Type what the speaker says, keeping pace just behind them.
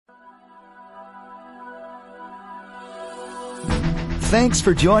Thanks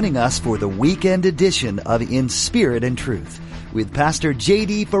for joining us for the weekend edition of In Spirit and Truth with Pastor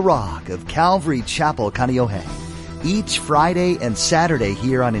J.D. Farag of Calvary Chapel, Kaneohe. Each Friday and Saturday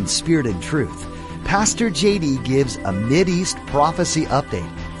here on In Spirit and Truth, Pastor J.D. gives a Mideast prophecy update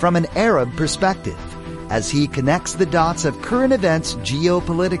from an Arab perspective as he connects the dots of current events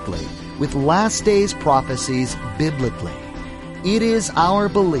geopolitically with last days prophecies biblically. It is our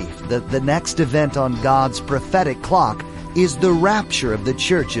belief that the next event on God's prophetic clock is the rapture of the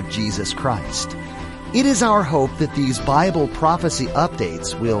Church of Jesus Christ. It is our hope that these Bible prophecy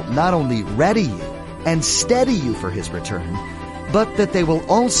updates will not only ready you and steady you for His return, but that they will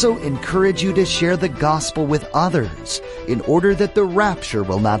also encourage you to share the gospel with others in order that the rapture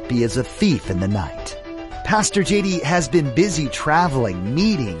will not be as a thief in the night. Pastor J.D. has been busy traveling,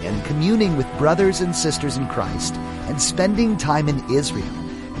 meeting, and communing with brothers and sisters in Christ and spending time in Israel,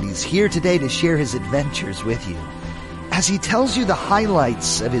 and he's here today to share his adventures with you. As he tells you the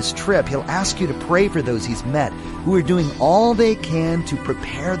highlights of his trip, he'll ask you to pray for those he's met who are doing all they can to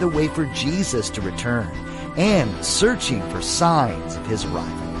prepare the way for Jesus to return and searching for signs of his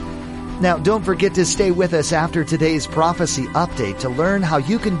arrival. Now, don't forget to stay with us after today's prophecy update to learn how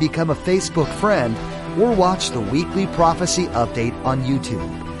you can become a Facebook friend or watch the weekly prophecy update on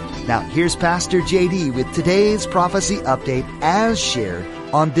YouTube. Now, here's Pastor J.D. with today's prophecy update as shared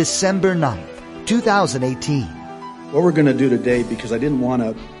on December 9th, 2018. What we're going to do today, because I didn't want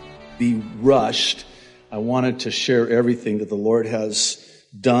to be rushed, I wanted to share everything that the Lord has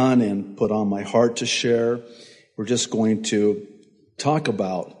done and put on my heart to share. We're just going to talk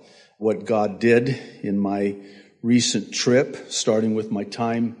about what God did in my recent trip, starting with my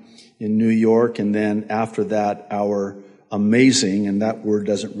time in New York, and then after that, our amazing, and that word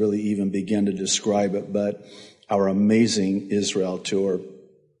doesn't really even begin to describe it, but our amazing Israel tour.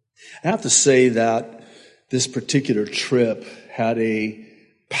 I have to say that this particular trip had a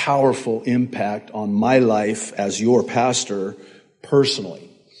powerful impact on my life as your pastor personally.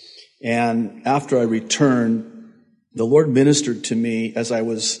 And after I returned, the Lord ministered to me as there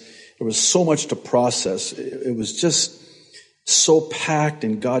was so much to process. It was just so packed,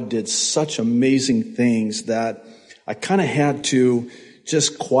 and God did such amazing things that I kind of had to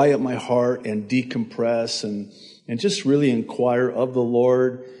just quiet my heart and decompress and just really inquire of the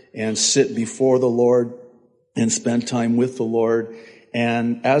Lord and sit before the Lord and spend time with the Lord.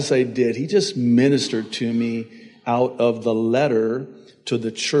 And as I did, He just ministered to me out of the letter to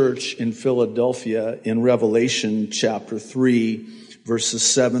the church in Philadelphia in Revelation chapter 3, verses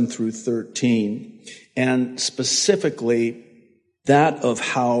 7 through 13. And specifically that of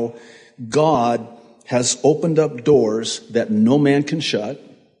how God has opened up doors that no man can shut.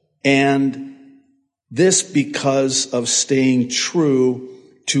 And this because of staying true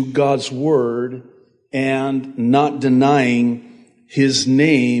to God's word and not denying His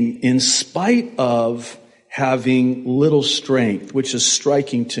name in spite of having little strength, which is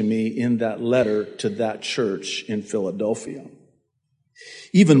striking to me in that letter to that church in Philadelphia.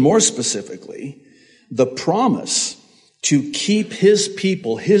 Even more specifically, the promise to keep His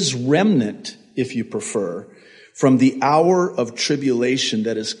people, His remnant, if you prefer, from the hour of tribulation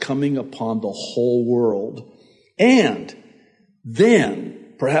that is coming upon the whole world. And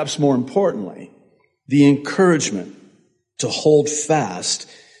then, perhaps more importantly, the encouragement to hold fast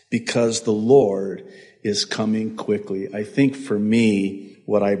because the Lord is coming quickly. I think for me,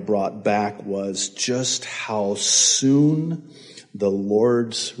 what I brought back was just how soon the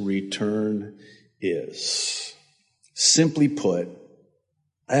Lord's return is. Simply put,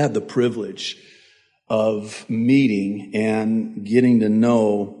 I had the privilege of meeting and getting to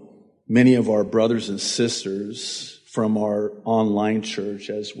know many of our brothers and sisters from our online church,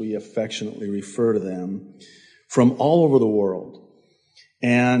 as we affectionately refer to them, from all over the world.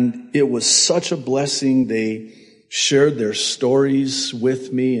 And it was such a blessing. They shared their stories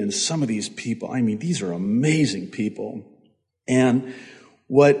with me, and some of these people, these are amazing people. And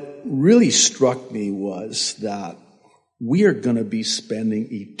what really struck me was that we are going to be spending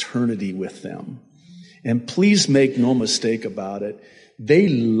eternity with them. And please make no mistake about it, they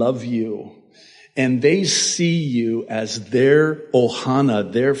love you. And they see you as their ohana,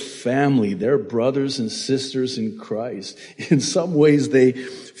 their family, their brothers and sisters in Christ. In some ways, they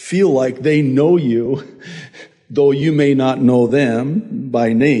feel like they know you, though you may not know them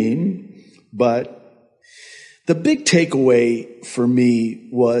by name. But the big takeaway for me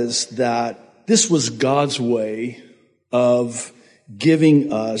was that this was God's way of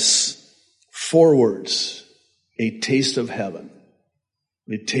giving us 4 words: a taste of heaven.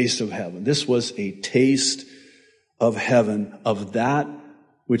 A taste of heaven. This was a taste of heaven, of that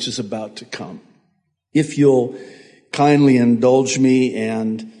which is about to come. If you'll kindly indulge me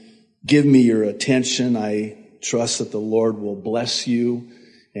and give me your attention. I trust that the Lord will bless you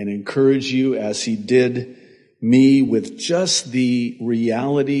and encourage you as he did me with just the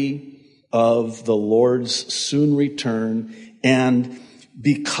reality of the Lord's soon return. And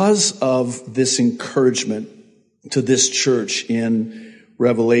because of this encouragement to this church in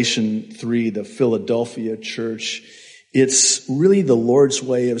Revelation 3, the Philadelphia church, it's really the Lord's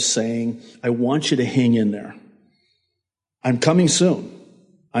way of saying, I want you to hang in there. I'm coming soon.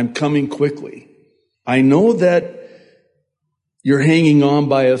 I'm coming quickly. I know that you're hanging on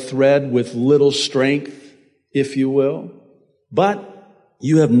by a thread with little strength, if you will, but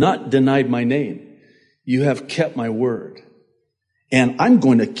you have not denied my name. You have kept my word. And I'm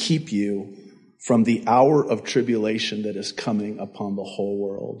going to keep you from the hour of tribulation that is coming upon the whole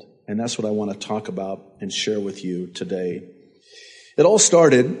world. And that's what I want to talk about and share with you today. It all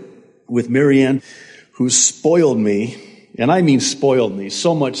started with Marianne, who spoiled me. And I mean spoiled me,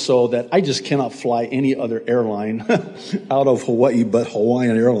 so much so that I just cannot fly any other airline out of Hawaii but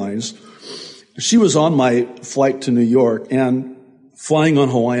Hawaiian Airlines. She was on my flight to New York, and flying on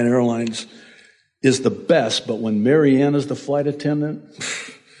Hawaiian Airlines is the best, but when Marianne is the flight attendant,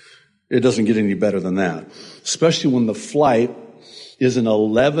 it doesn't get any better than that. Especially when the flight is an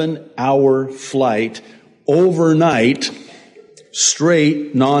 11-hour flight overnight,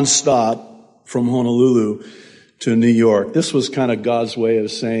 straight, nonstop from Honolulu to New York. This was kind of God's way of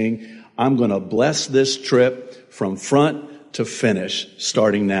saying, I'm going to bless this trip from front to finish,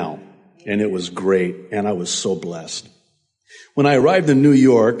 starting now. And it was great, and I was so blessed. When I arrived in New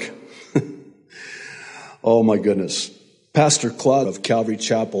York, oh my goodness, Pastor Claude of Calvary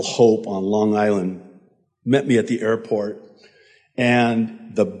Chapel Hope on Long Island met me at the airport,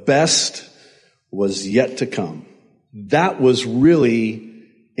 and the best was yet to come. That was really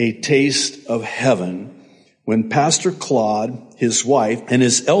a taste of heaven when Pastor Claude, his wife, and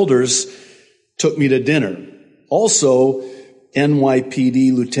his elders took me to dinner. Also,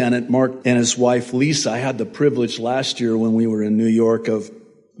 NYPD Lieutenant Mark and his wife Lisa, I had the privilege last year when we were in New York of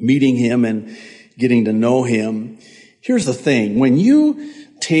meeting him and getting to know him. Here's the thing. When you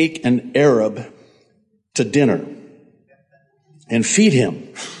take an Arab to dinner and feed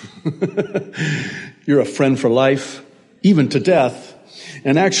him, you're a friend for life, even to death.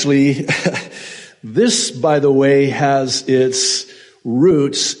 And actually, this, by the way, has its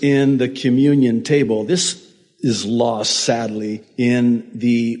roots in the communion table. This is lost, sadly, in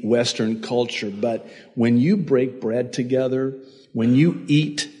the Western culture. But when you break bread together, when you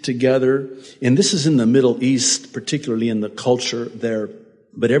eat together, and this is in the Middle East, particularly in the culture there,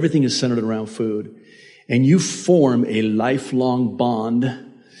 but everything is centered around food, and you form a lifelong bond,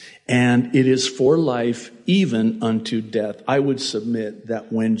 and it is for life, even unto death. I would submit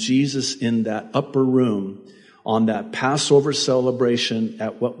that when Jesus in that upper room on that Passover celebration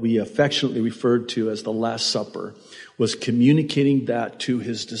at what we affectionately referred to as the Last Supper was communicating that to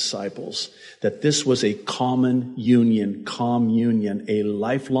his disciples, that this was a common union, communion, a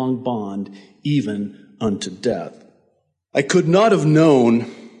lifelong bond, even unto death. I could not have known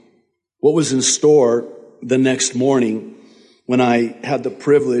what was in store the next morning when I had the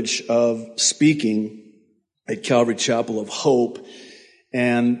privilege of speaking at Calvary Chapel of Hope,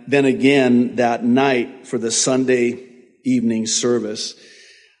 and then again that night for the Sunday evening service.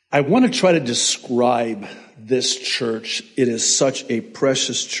 I want to try to describe this church. It is such a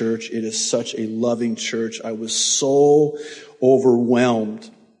precious church. It is such a loving church. I was so overwhelmed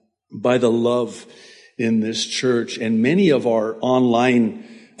by the love in this church. And many of our online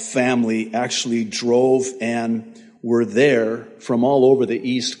family actually drove and were there from all over the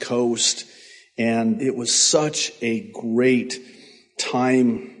East Coast. And it was such a great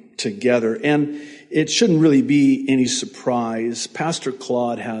time together. And it shouldn't really be any surprise. Pastor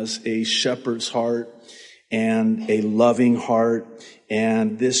Claude has a shepherd's heart and a loving heart.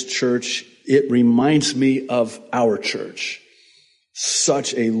 And this church, it reminds me of our church.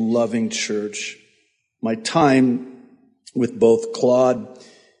 Such a loving church. My time with both Claude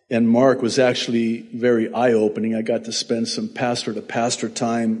and Mark was actually very eye-opening. I got to spend some pastor-to-pastor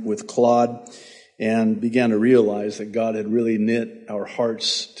time with Claude and began to realize that God had really knit our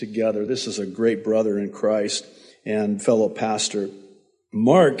hearts together. This is a great brother in Christ and fellow pastor.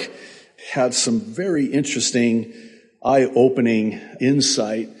 Mark had some very interesting, eye-opening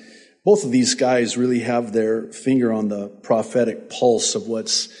insight. Both of these guys really have their finger on the prophetic pulse of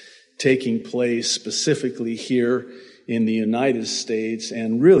what's taking place specifically here in the United States,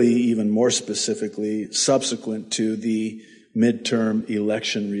 and really even more specifically subsequent to the midterm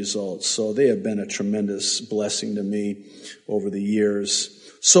election results. So they have been a tremendous blessing to me over the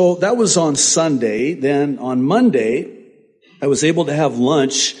years. So that was on Sunday. Then on Monday, I was able to have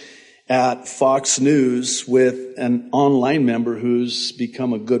lunch at Fox News with an online member who's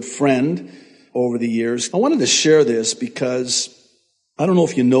become a good friend over the years. I wanted to share this because I don't know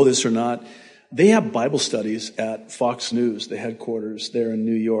if you know this or not. They have Bible studies at Fox News, the headquarters there in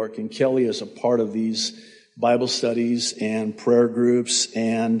New York. And Kelly is a part of these Bible studies and prayer groups.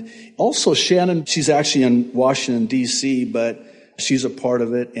 And also Shannon, she's actually in Washington, D.C., but she's a part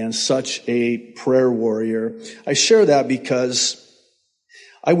of it and such a prayer warrior. I share that because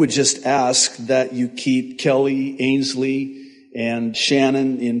I would just ask that you keep Kelly, Ainsley, and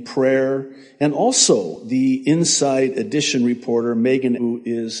Shannon in prayer, and also the Inside Edition reporter, Megan, who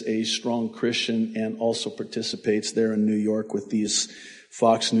is a strong Christian and also participates there in New York with these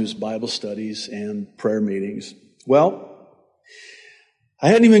Fox News Bible studies and prayer meetings. Well, I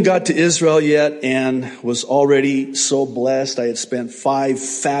hadn't even got to Israel yet and was already so blessed. I had spent 5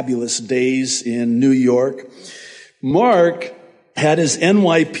 fabulous days in New York. Mark had his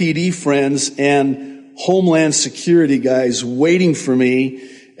NYPD friends and Homeland Security guys waiting for me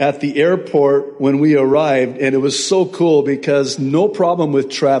at the airport when we arrived, and it was so cool because no problem with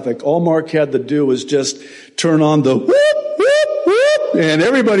traffic. All Mark had to do was just turn on the whoop, whoop, whoop, and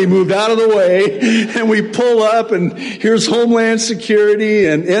everybody moved out of the way, and we pull up, and here's Homeland Security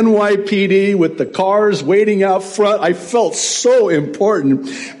and NYPD with the cars waiting out front. I felt so important,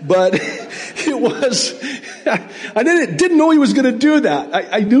 but it was... I didn't know he was going to do that.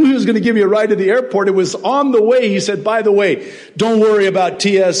 I knew he was going to give me a ride to the airport. It was on the way. He said, by the way, don't worry about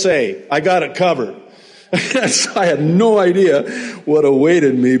TSA. I got it covered. So I had no idea what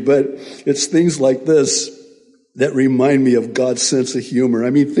awaited me, but it's things like this that remind me of God's sense of humor.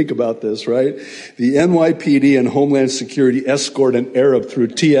 I mean, think about this, right? The NYPD and Homeland Security escort an Arab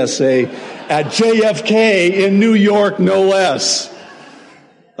through TSA at JFK in New York, no less.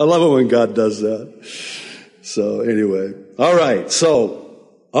 I love it when God does that. So anyway, all right. So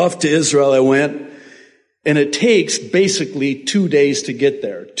off to Israel I went, and it takes basically 2 days to get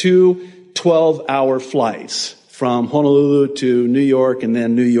there. 2 12-hour flights from Honolulu to New York and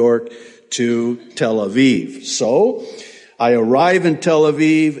then New York to Tel Aviv. So I arrive in Tel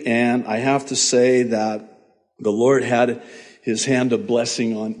Aviv, and I have to say that the Lord had his hand of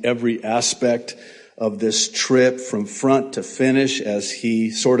blessing on every aspect of this trip from front to finish, as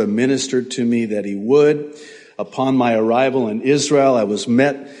he sort of ministered to me that he would. Upon my arrival in Israel, I was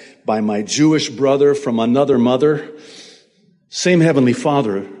met by my Jewish brother from another mother. Same heavenly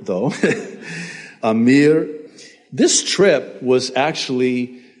Father, though. Amir. This trip was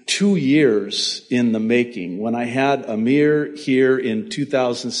actually 2 years in the making. When I had Amir here in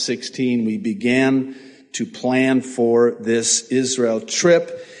 2016, we began to plan for this Israel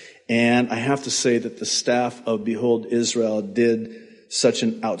trip. And I have to say that the staff of Behold Israel did such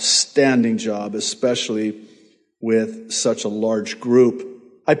an outstanding job, especially with such a large group.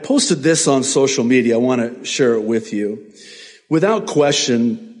 I posted this on social media. I want to share it with you. Without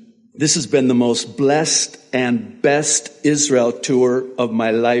question, this has been the most blessed and best Israel tour of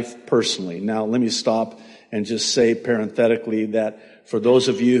my life personally. Now, let me stop and just say parenthetically that for those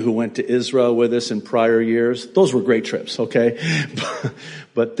of you who went to Israel with us in prior years, those were great trips, okay?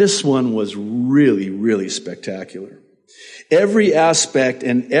 But this one was really, really spectacular. Every aspect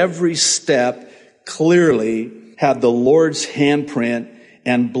and every step clearly had the Lord's handprint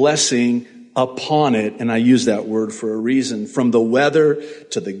and blessing upon it. And I use that word for a reason. From the weather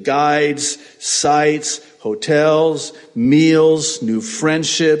to the guides, sites, hotels, meals, new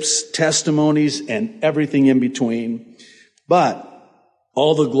friendships, testimonies, and everything in between. But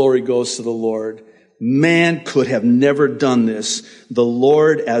all the glory goes to the Lord. Man could have never done this. The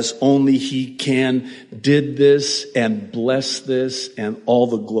Lord, as only he can, did this and blessed this, and all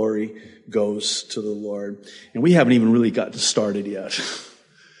the glory goes to the Lord. And we haven't even really gotten started yet.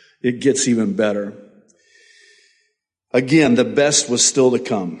 It gets even better. Again, the best was still to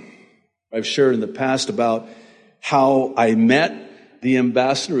come. I've shared in the past about how I met the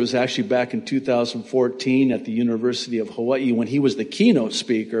ambassador. It was actually back in 2014 at the University of Hawaii when he was the keynote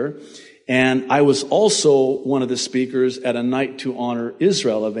speaker. And I was also one of the speakers at a Night to Honor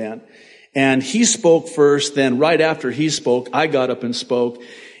Israel event. And he spoke first, then right after he spoke, I got up and spoke.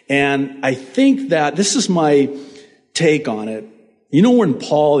 And I think that this is my take on it. You know when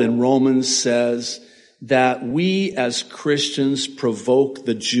Paul in Romans says that we as Christians provoke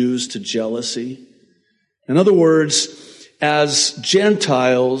the Jews to jealousy? In other words, as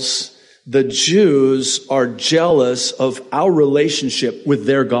Gentiles, the Jews are jealous of our relationship with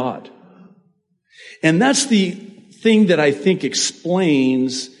their God. And that's the thing that I think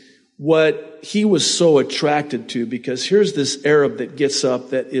explains what he was so attracted to, because here's this Arab that gets up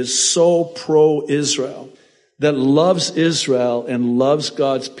that is so pro-Israel, that loves Israel and loves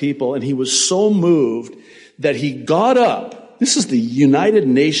God's people. And he was so moved that he got up. This is the United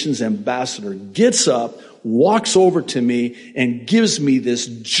Nations ambassador, gets up, walks over to me and gives me this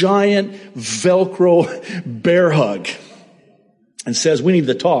giant Velcro bear hug and says, "We need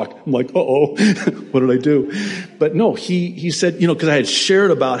to talk." I'm like, uh-oh, what did I do? But no, he said, because I had shared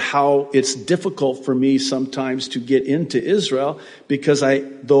about how it's difficult for me sometimes to get into Israel because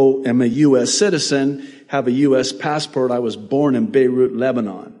though I'm a U.S. citizen, have a U.S. passport, I was born in Beirut,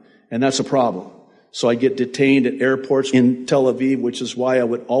 Lebanon, and that's a problem. So I get detained at airports in Tel Aviv, which is why I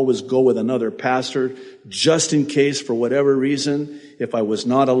would always go with another pastor, just in case, for whatever reason, if I was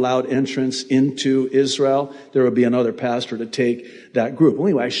not allowed entrance into Israel, there would be another pastor to take that group. Well,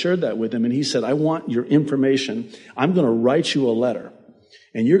 anyway, I shared that with him, and he said, "I want your information. I'm going to write you a letter,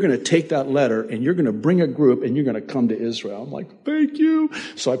 and you're going to take that letter, and you're going to bring a group, and you're going to come to Israel." I'm like, "Thank you."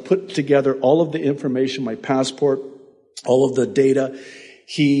 So I put together all of the information, my passport, all of the data.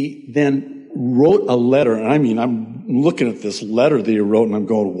 He then wrote a letter, and I'm looking at this letter that he wrote, and I'm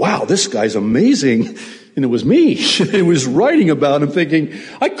going, "Wow, this guy's amazing." And it was me. He was writing about him, thinking,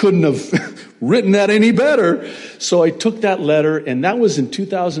 I couldn't have written that any better. So I took that letter, and that was in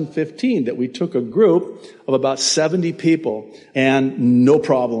 2015 that we took a group of about 70 people, and no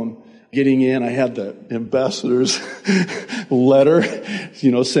problem getting in. I had the ambassador's letter,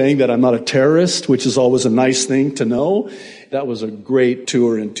 saying that I'm not a terrorist, which is always a nice thing to know. That was a great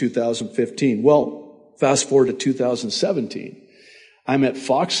tour in 2015. Well, fast forward to 2017. I'm at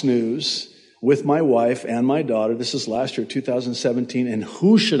Fox News with my wife and my daughter. This is last year, 2017. And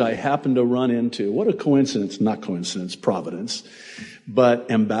who should I happen to run into? What a coincidence. Not coincidence, providence. But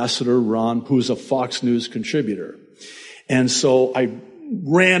Ambassador Ron, who's a Fox News contributor. And so I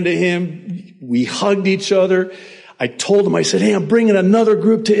ran to him. We hugged each other. I told him, I said, "Hey, I'm bringing another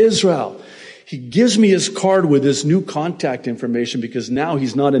group to Israel." He gives me his card with his new contact information, because now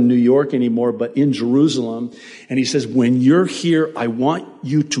he's not in New York anymore, but in Jerusalem. And he says, "When you're here, I want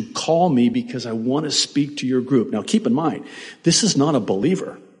you to call me because I want to speak to your group." Now, keep in mind, this is not a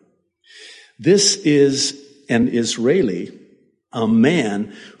believer. This is an Israeli, a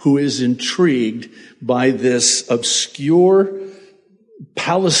man who is intrigued by this obscure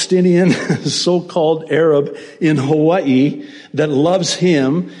Palestinian, so-called Arab in Hawaii that loves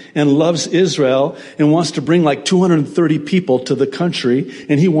him and loves Israel and wants to bring like 230 people to the country,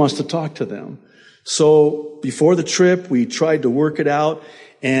 and he wants to talk to them. So before the trip, we tried to work it out,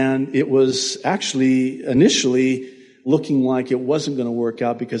 and it was actually initially looking like it wasn't going to work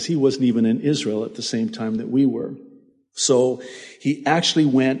out because he wasn't even in Israel at the same time that we were. So he actually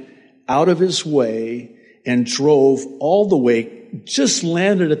went out of his way and drove all the way, just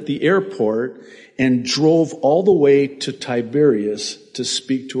landed at the airport and drove all the way to Tiberias to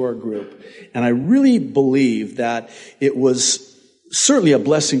speak to our group. And I really believe that it was certainly a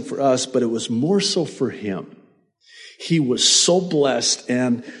blessing for us, but it was more so for him. He was so blessed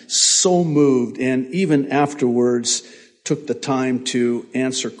and so moved, and even afterwards took the time to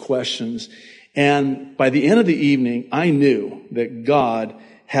answer questions. And by the end of the evening, I knew that God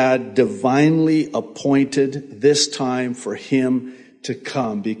had divinely appointed this time for him to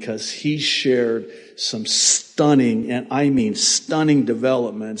come, because he shared some stunning, and I mean stunning,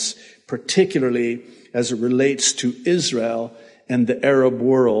 developments, particularly as it relates to Israel and the Arab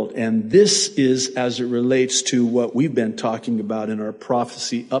world. And this is as it relates to what we've been talking about in our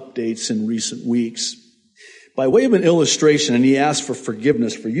prophecy updates in recent weeks. By way of an illustration, and he asked for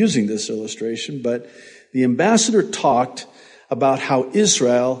forgiveness for using this illustration, but the ambassador talked about how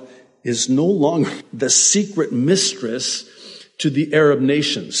Israel is no longer the secret mistress to the Arab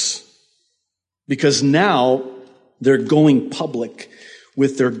nations, because now they're going public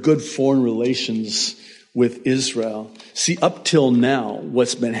with their good foreign relations with Israel. See, up till now,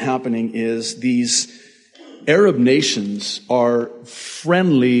 what's been happening is these Arab nations are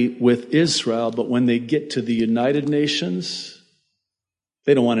friendly with Israel, but when they get to the United Nations,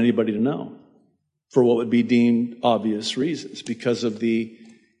 they don't want anybody to know, for what would be deemed obvious reasons, because of the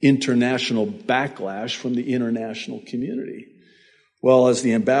international backlash from the international community. Well, as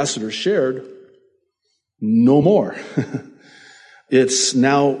the ambassador shared, no more. It's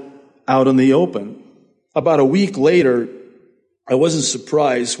now out in the open. About a week later, I wasn't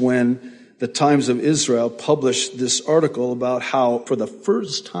surprised when the Times of Israel published this article about how, for the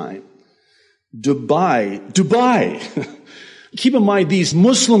first time, Dubai, keep in mind, these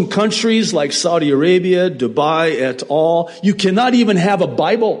Muslim countries like Saudi Arabia, Dubai et al., you cannot even have a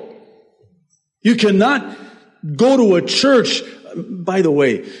Bible. You cannot go to a church. By the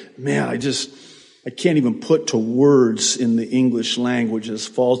way, man, I can't even put to words in the English language, as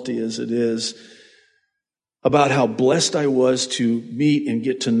faulty as it is, about how blessed I was to meet and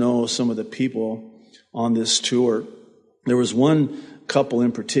get to know some of the people on this tour. There was one couple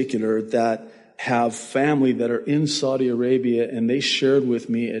in particular that have family that are in Saudi Arabia, and they shared with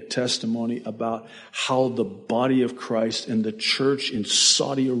me a testimony about how the body of Christ and the church in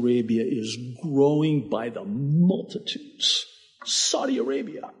Saudi Arabia is growing by the multitudes. Saudi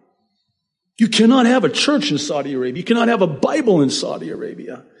Arabia. You cannot have a church in Saudi Arabia. You cannot have a Bible in Saudi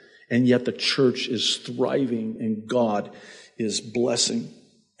Arabia. And yet the church is thriving and God is blessing.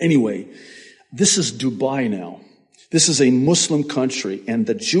 Anyway, this is Dubai now. This is a Muslim country, and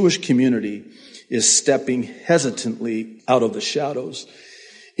the Jewish community is stepping hesitantly out of the shadows.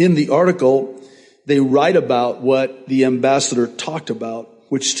 In the article, they write about what the ambassador talked about,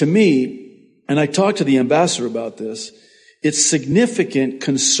 which to me, and I talked to the ambassador about this, it's significant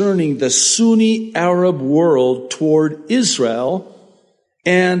concerning the Sunni Arab world toward Israel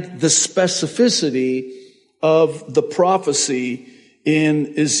and the specificity of the prophecy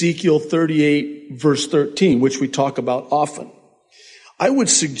in Ezekiel 38 verse 13, which we talk about often. I would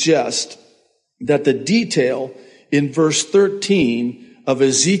suggest that the detail in verse 13 of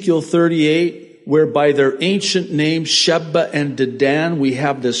Ezekiel 38, where by their ancient names Sheba and Dedan, we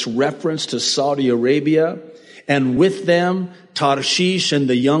have this reference to Saudi Arabia, and with them Tarshish and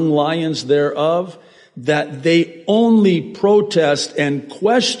the young lions thereof, that they only protest and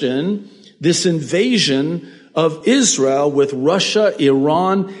question this invasion of Israel with Russia,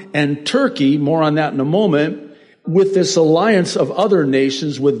 Iran, and Turkey, more on that in a moment, with this alliance of other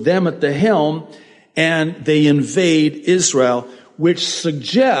nations with them at the helm, and they invade Israel, which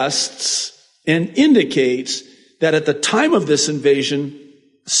suggests and indicates that at the time of this invasion,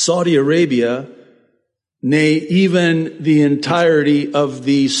 Saudi Arabia, nay, even the entirety of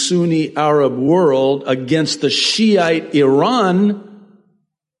the Sunni Arab world against the Shiite Iran,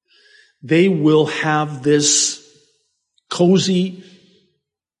 they will have this cozy,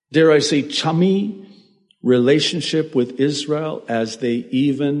 dare I say, chummy relationship with Israel as they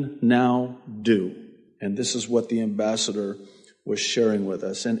even now do. And this is what the ambassador was sharing with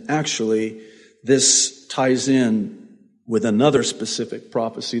us. And actually, this ties in with another specific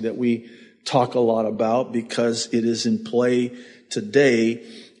prophecy that we talk a lot about because it is in play today,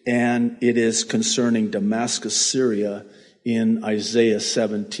 and it is concerning Damascus, Syria, in Isaiah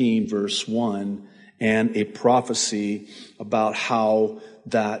 17 verse 1, and a prophecy about how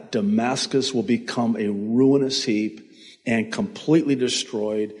that Damascus will become a ruinous heap and completely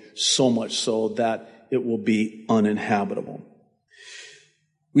destroyed, so much so that it will be uninhabitable.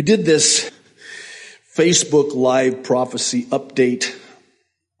 We did this Facebook Live prophecy update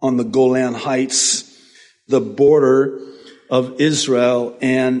on the Golan Heights, the border of Israel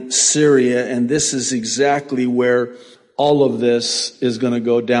and Syria, and this is exactly where all of this is going to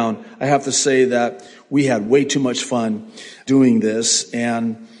go down. I have to say that we had way too much fun doing this,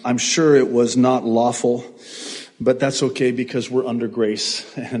 and I'm sure it was not lawful, but that's okay because we're under grace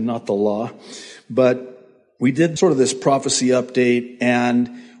and not the law. But we did sort of this prophecy update, and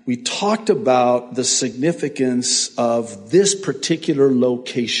we talked about the significance of this particular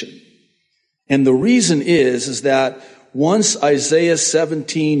location. And the reason is that once Isaiah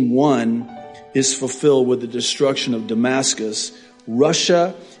 17:1 is fulfilled with the destruction of Damascus,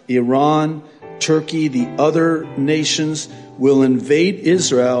 Russia, Iran, Turkey, the other nations will invade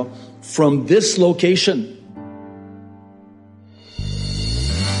Israel from this location.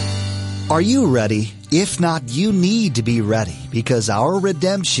 Are you ready? If not, you need to be ready because our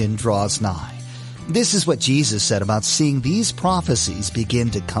redemption draws nigh. This is what Jesus said about seeing these prophecies begin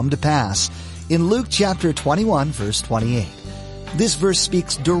to come to pass in Luke chapter 21, verse 28. This verse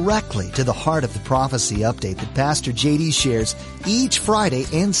speaks directly to the heart of the prophecy update that Pastor JD shares each Friday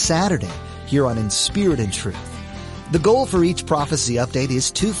and Saturday here on In Spirit and Truth. The goal for each prophecy update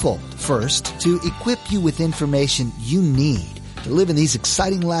is twofold. First, to equip you with information you need to live in these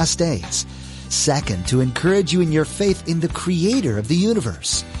exciting last days. Second, to encourage you in your faith in the Creator of the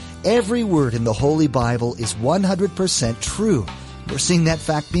universe. Every word in the Holy Bible is 100% true. We're seeing that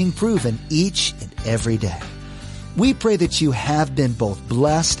fact being proven each and every day. We pray that you have been both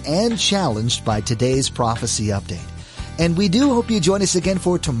blessed and challenged by today's prophecy update. And we do hope you join us again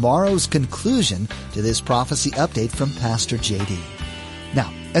for tomorrow's conclusion to this prophecy update from Pastor JD.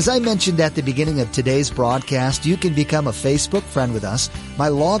 Now, as I mentioned at the beginning of today's broadcast, you can become a Facebook friend with us by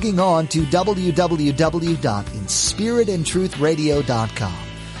logging on to www.inspiritandtruthradio.com.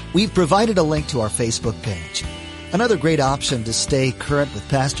 We've provided a link to our Facebook page. Another great option to stay current with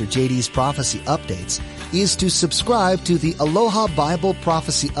Pastor JD's prophecy updates is to subscribe to the Aloha Bible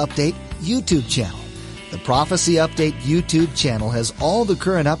Prophecy Update YouTube channel. The Prophecy Update YouTube channel has all the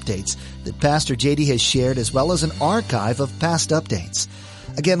current updates that Pastor JD has shared, as well as an archive of past updates.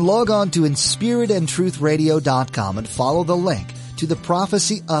 Again, log on to inspiritandtruthradio.com and follow the link to the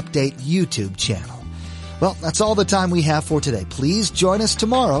Prophecy Update YouTube channel. Well, that's all the time we have for today. Please join us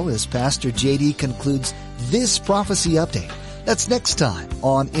tomorrow as Pastor JD concludes this prophecy update. That's next time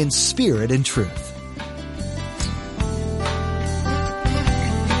on In Spirit and Truth.